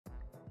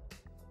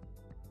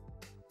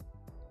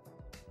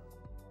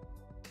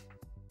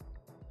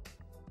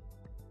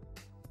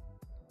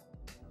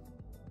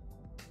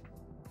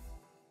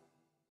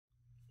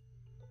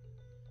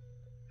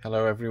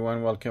Hello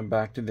everyone, welcome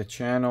back to the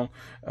channel.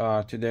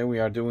 Today we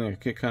are doing a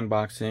quick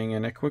unboxing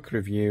and a quick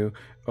review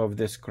of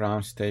this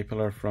crown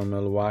stapler from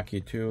Milwaukee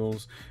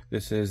Tools.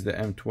 This is the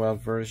M12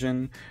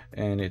 version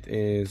and it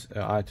is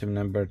item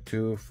number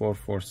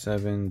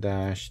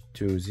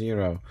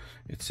 2447-20.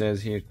 It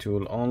says here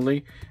tool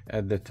only.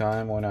 At the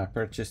time when I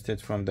purchased it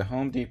from the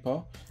Home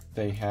Depot,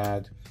 they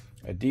had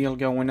a deal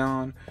going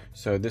on,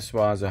 so this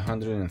was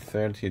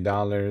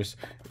 $130,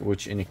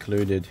 which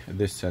included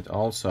this set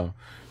also.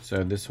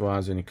 So this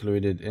was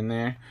included in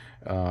there.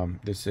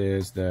 This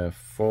is the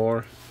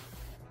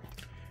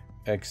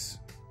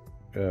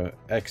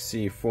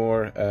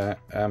XC4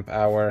 amp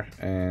hour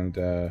and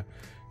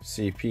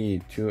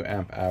CP 2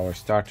 amp hour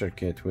starter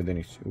kit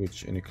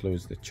which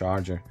includes the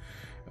charger.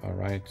 All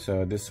right,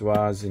 so this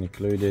was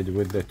included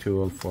with the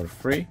tool for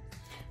free.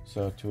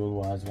 So tool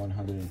was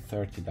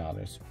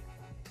 $130.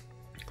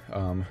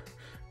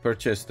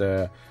 Purchased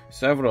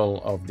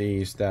several of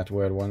these that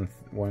were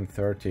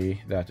 $130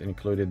 that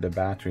included the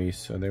batteries,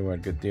 so they were a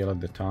good deal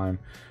at the time.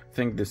 I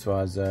think this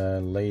was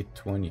late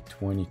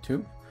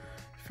 2022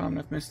 if I'm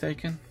not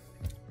mistaken.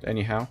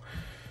 Anyhow,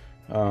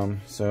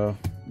 so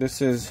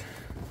this is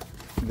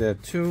the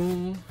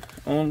tool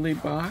only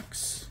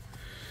box,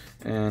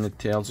 and it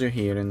tells you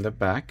here in the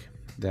back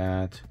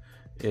that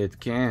it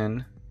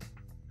can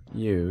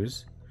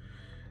use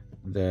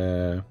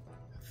the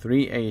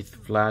 3/8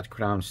 flat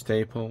crown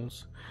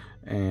staples,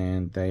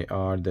 and they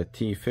are the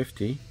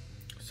T50.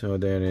 So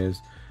there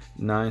is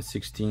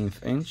 9/16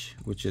 inch,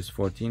 which is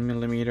 14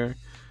 millimeter,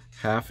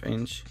 half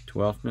inch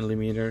 12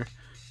 millimeter,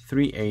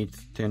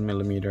 3/8 10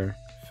 millimeter,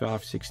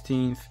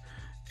 5/16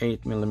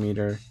 8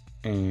 millimeter,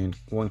 and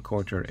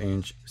 1/4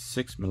 inch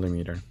 6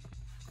 millimeter.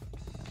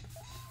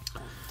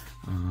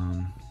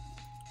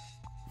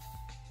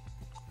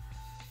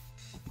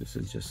 This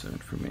is just some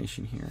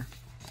information here.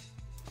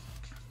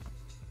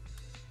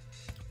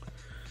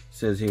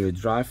 Says here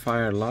dry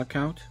fire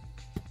lockout,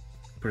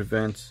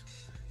 prevents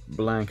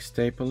blank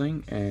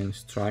stapling and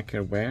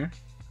striker wear.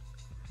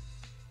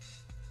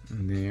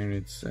 And there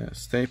it's a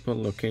staple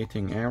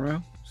locating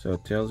arrow, so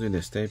it tells you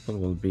the staple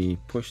will be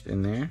pushed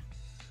in there.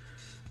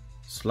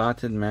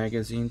 Slotted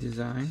magazine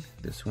design,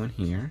 this one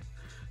here.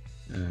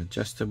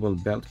 Adjustable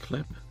belt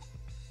clip,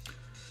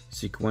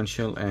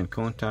 sequential and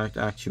contact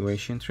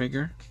actuation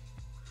trigger,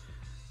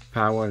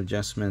 power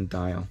adjustment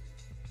dial.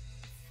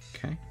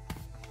 Okay,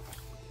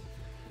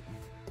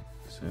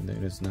 so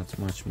there is not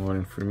much more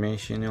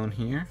information on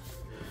here.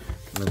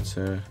 Let's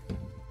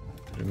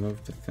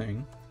remove the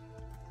thing,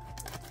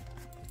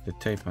 the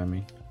tape I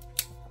mean.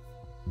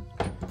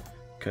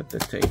 Cut the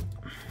tape.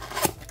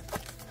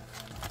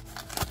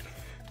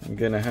 I'm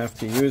gonna have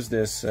to use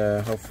this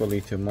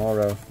hopefully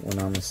tomorrow when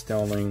I'm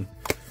installing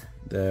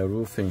the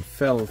roofing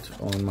felt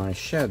on my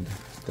shed.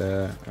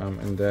 I'm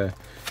in the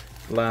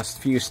last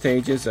few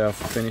stages of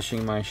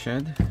finishing my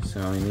shed,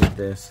 so I need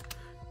this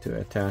to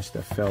attach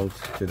the felt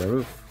to the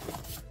roof.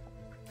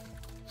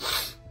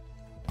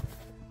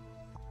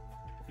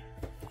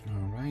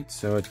 Alright,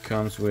 so it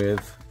comes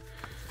with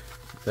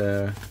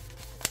the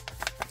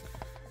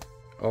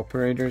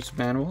operator's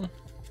manual.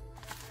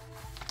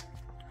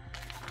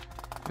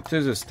 It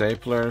is a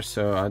stapler,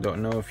 so I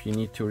don't know if you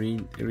need to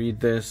read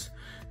this.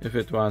 If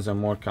it was a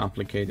more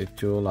complicated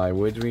tool, I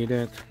would read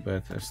it,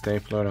 but a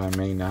stapler I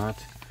may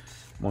not,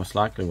 most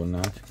likely will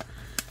not.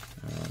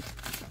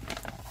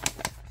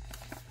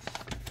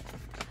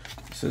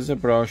 This is a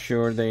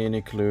brochure they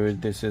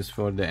include. This is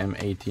for the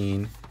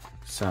M18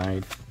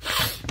 side,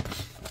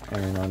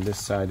 and on this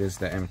side is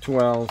the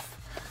M12.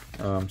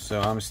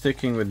 So I'm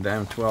sticking with the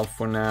M12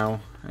 for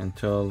now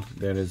until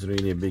there is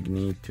really a big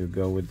need to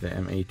go with the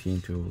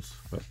M18 tools,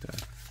 but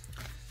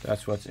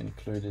that's what's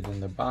included in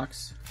the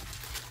box.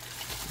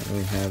 And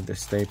we have the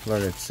stapler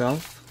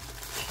itself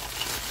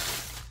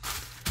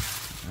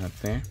out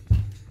there,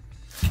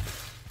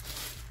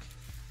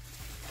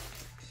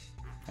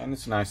 and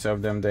it's nice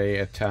of them, they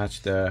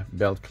attach the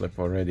belt clip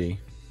already.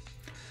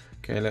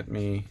 Okay, let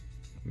me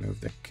move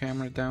the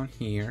camera down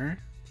here.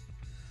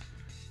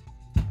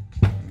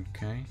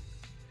 Okay,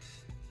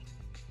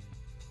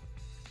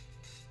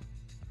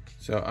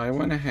 so I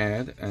went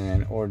ahead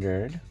and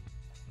ordered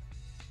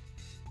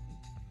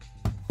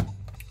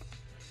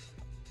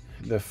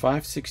the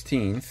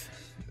 5/16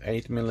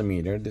 8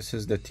 millimeter. This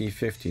is the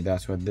T50,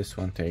 that's what this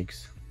one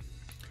takes.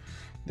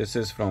 This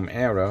is from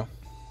Arrow.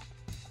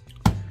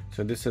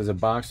 So this is a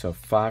box of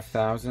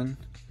 5,000,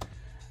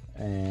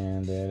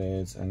 and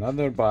there is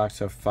another box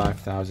of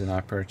 5,000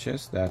 I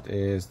purchased. That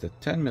is the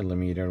 10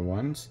 millimeter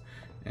ones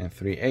and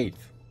 3/8.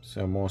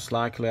 So most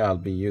likely I'll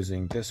be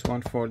using this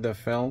one for the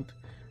felt.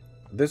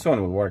 This one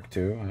will work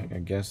too, I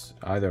guess,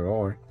 either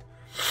or.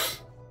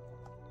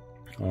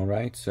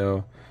 Alright,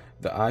 so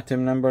the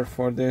item number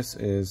for this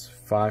is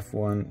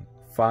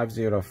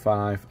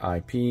 50505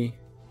 IP,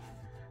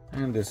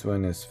 and this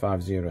one is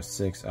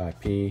 506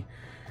 IP.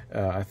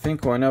 I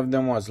think one of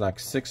them was like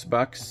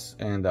 $6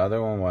 and the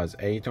other one was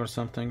 $8 or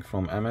something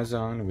from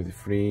Amazon with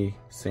free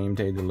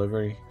same-day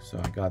delivery, so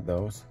I got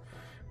those,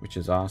 which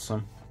is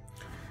awesome.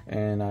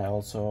 And I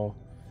also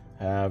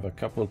have a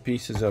couple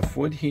pieces of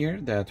wood here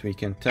that we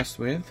can test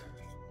with.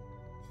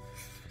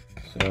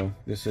 So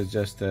this is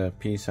just a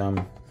piece,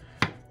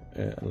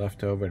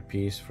 leftover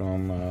piece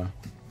from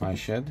my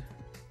shed,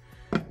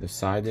 the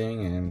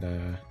siding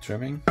and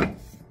trimming.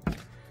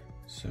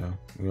 So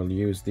we'll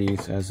use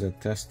these as a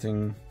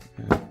testing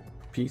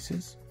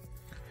pieces.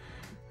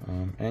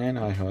 And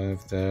I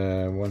have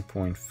the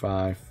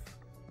 1.5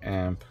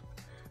 amp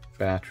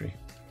battery.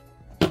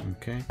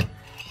 Okay,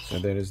 so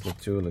there is the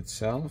tool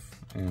itself,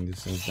 and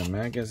this is the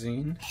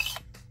magazine,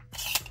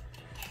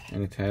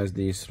 and it has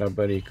these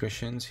rubbery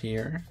cushions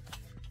here.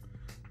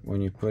 When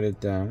you put it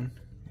down,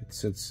 it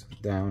sits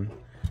down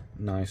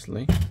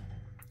nicely.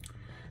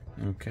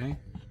 Okay,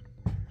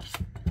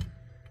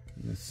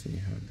 let's see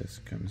how this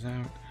comes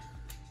out.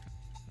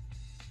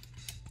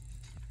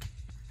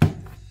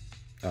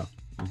 Oh,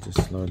 you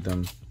just load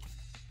them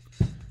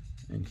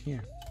in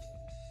here.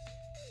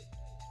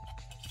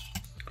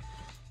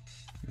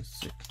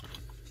 Let's see.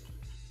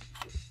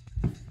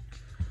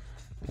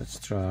 Let's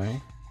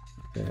try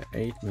the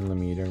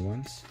 8mm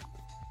ones.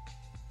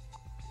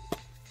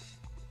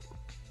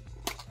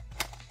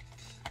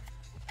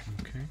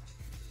 Okay.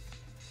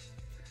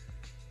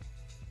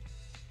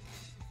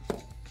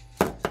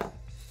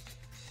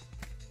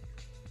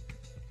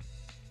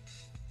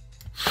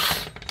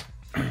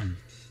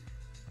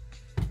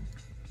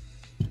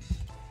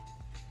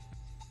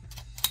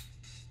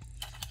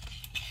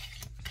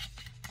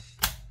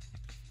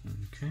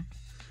 Okay,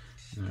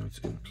 now it's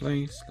in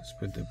place. Let's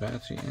put the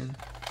battery in.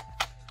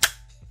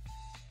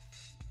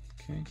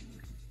 Okay,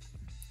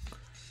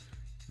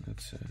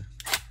 that's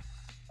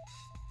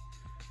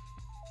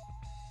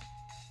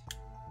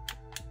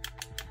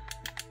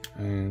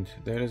and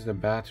there is the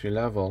battery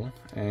level,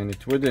 and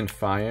it wouldn't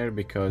fire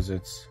because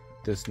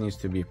this needs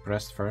to be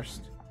pressed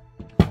first.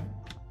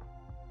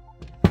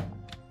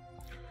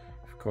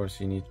 Of course,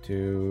 you need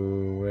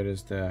to, where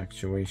is the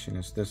actuation?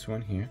 It's this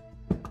one here.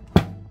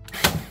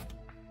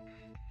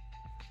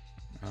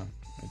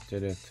 It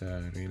did it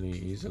really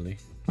easily.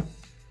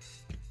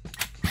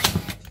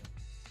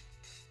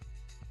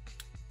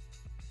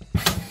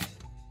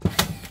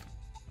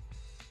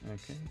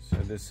 Okay, so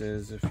this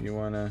is if you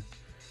want to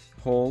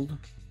hold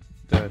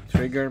the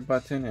trigger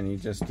button, and you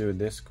just do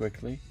this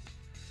quickly.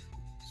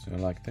 So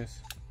like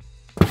this.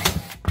 You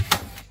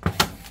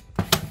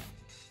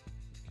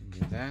can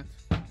do that.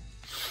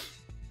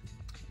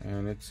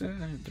 And it's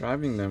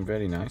driving them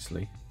very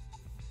nicely.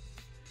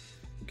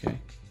 Okay.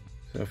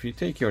 So if you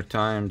take your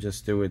time,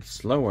 just do it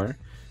slower,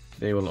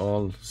 they will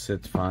all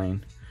sit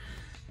fine.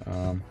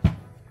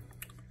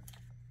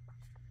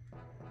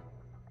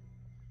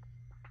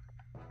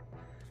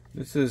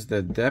 This is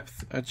the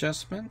depth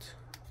adjustment.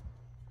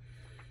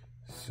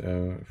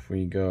 So if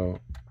we go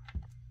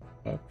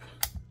up,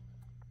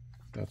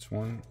 that's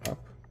one up.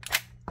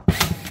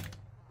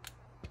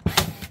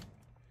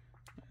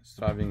 It's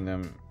driving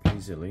them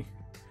easily.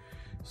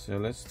 So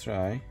let's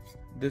try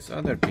this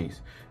other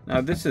piece.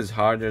 Now this is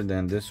harder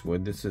than this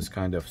wood. This is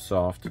kind of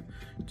soft,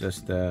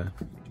 just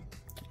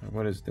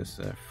what is this,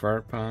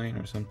 fir pine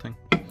or something.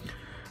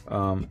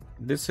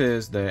 This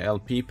is the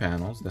LP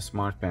panels, the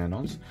smart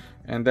panels,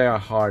 and they are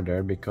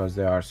harder because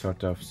they are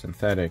sort of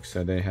synthetic,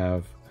 so they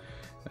have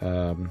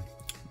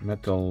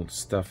metal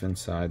stuff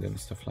inside and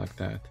stuff like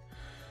that,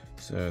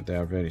 so they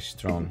are very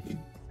strong.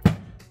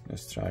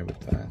 Let's try with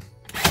that.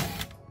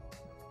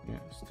 Yeah,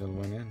 still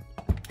went in.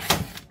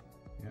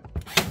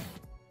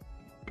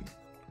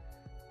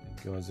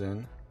 Goes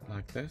in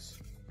like this.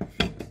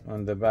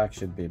 On the back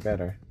should be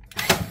better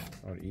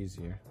or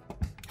easier.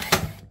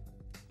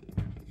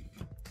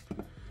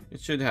 It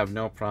should have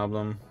no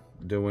problem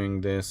doing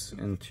this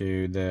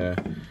into the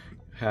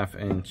 1/2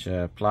 inch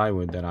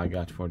plywood that I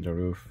got for the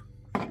roof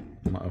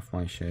of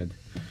my shed.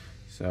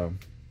 So,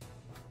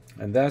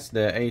 and that's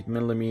the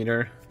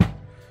 8mm.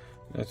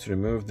 Let's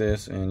remove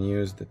this and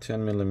use the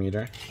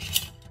 10mm.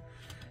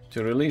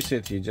 To release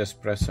it, you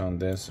just press on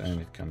this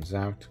and it comes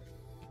out.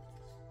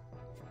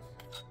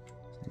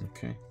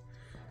 Okay,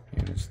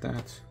 here is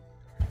that.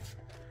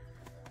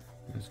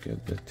 Let's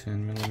get the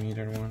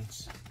 10mm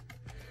ones.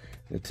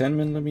 The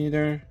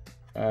 10mm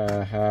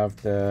have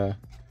the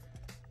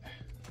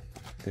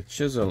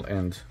chisel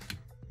end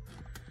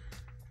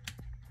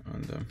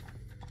on them.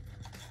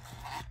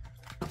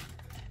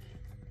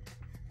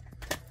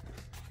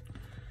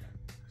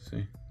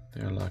 See,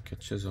 they're like a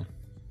chisel.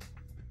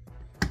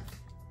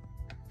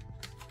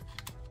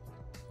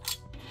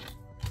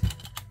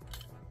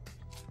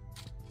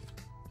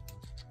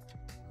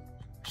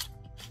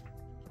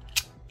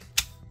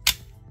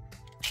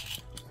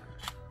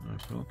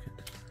 Broke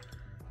it.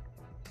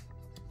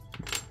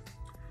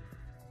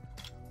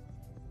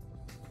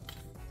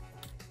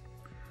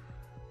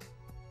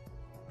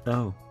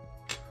 Oh,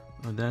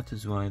 that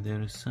is why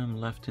there is some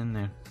left in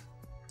there.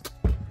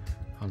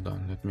 Hold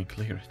on, let me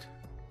clear it.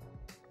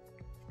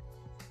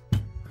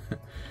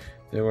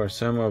 There were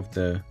some of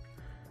the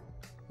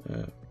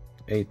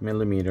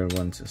 8mm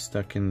ones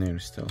stuck in there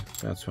still.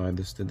 That's why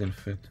this didn't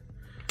fit.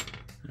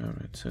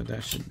 Alright, so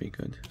that should be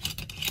good.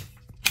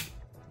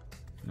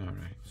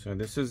 Alright. So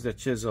this is the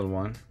chisel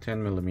one,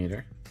 10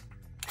 millimeter.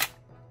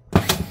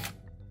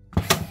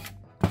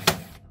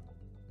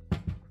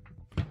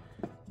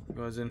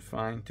 Goes in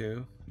fine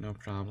too, no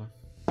problem.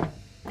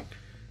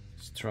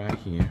 Let's try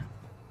here.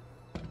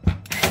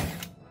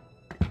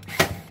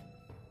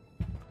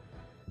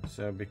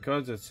 So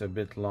because it's a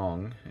bit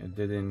long, it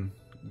didn't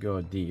go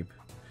deep,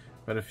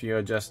 but if you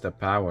adjust the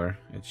power,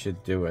 it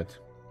should do it.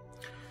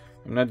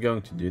 I'm not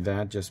going to do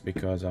that just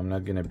because I'm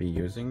not going to be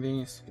using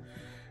these.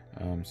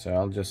 So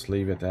I'll just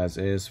leave it as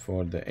is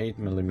for the 8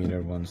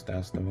 millimeter ones.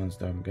 That's the ones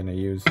that I'm going to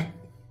use.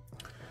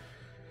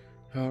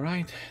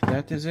 Alright,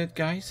 that is it,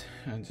 guys.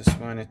 I just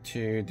wanted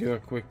to do a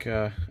quick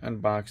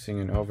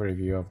unboxing and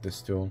overview of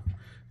this tool.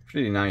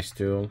 Pretty nice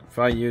tool. If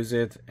I use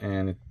it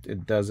and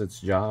it does its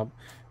job,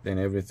 then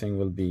everything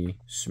will be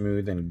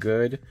smooth and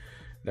good.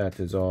 That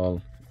is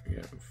all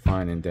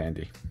fine and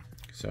dandy.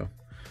 So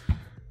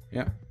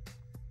yeah,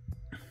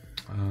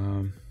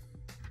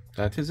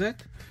 that is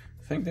it.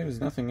 I think there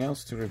is nothing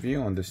else to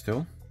review on this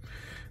tool.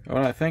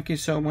 Alright, thank you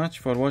so much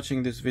for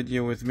watching this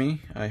video with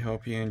me. I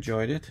hope you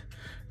enjoyed it,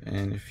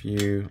 and if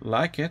you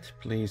like it,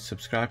 please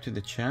subscribe to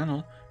the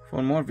channel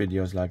for more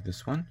videos like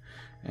this one,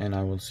 and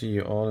I will see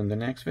you all in the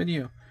next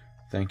video.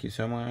 Thank you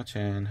so much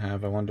and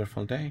have a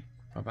wonderful day.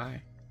 Bye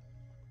bye.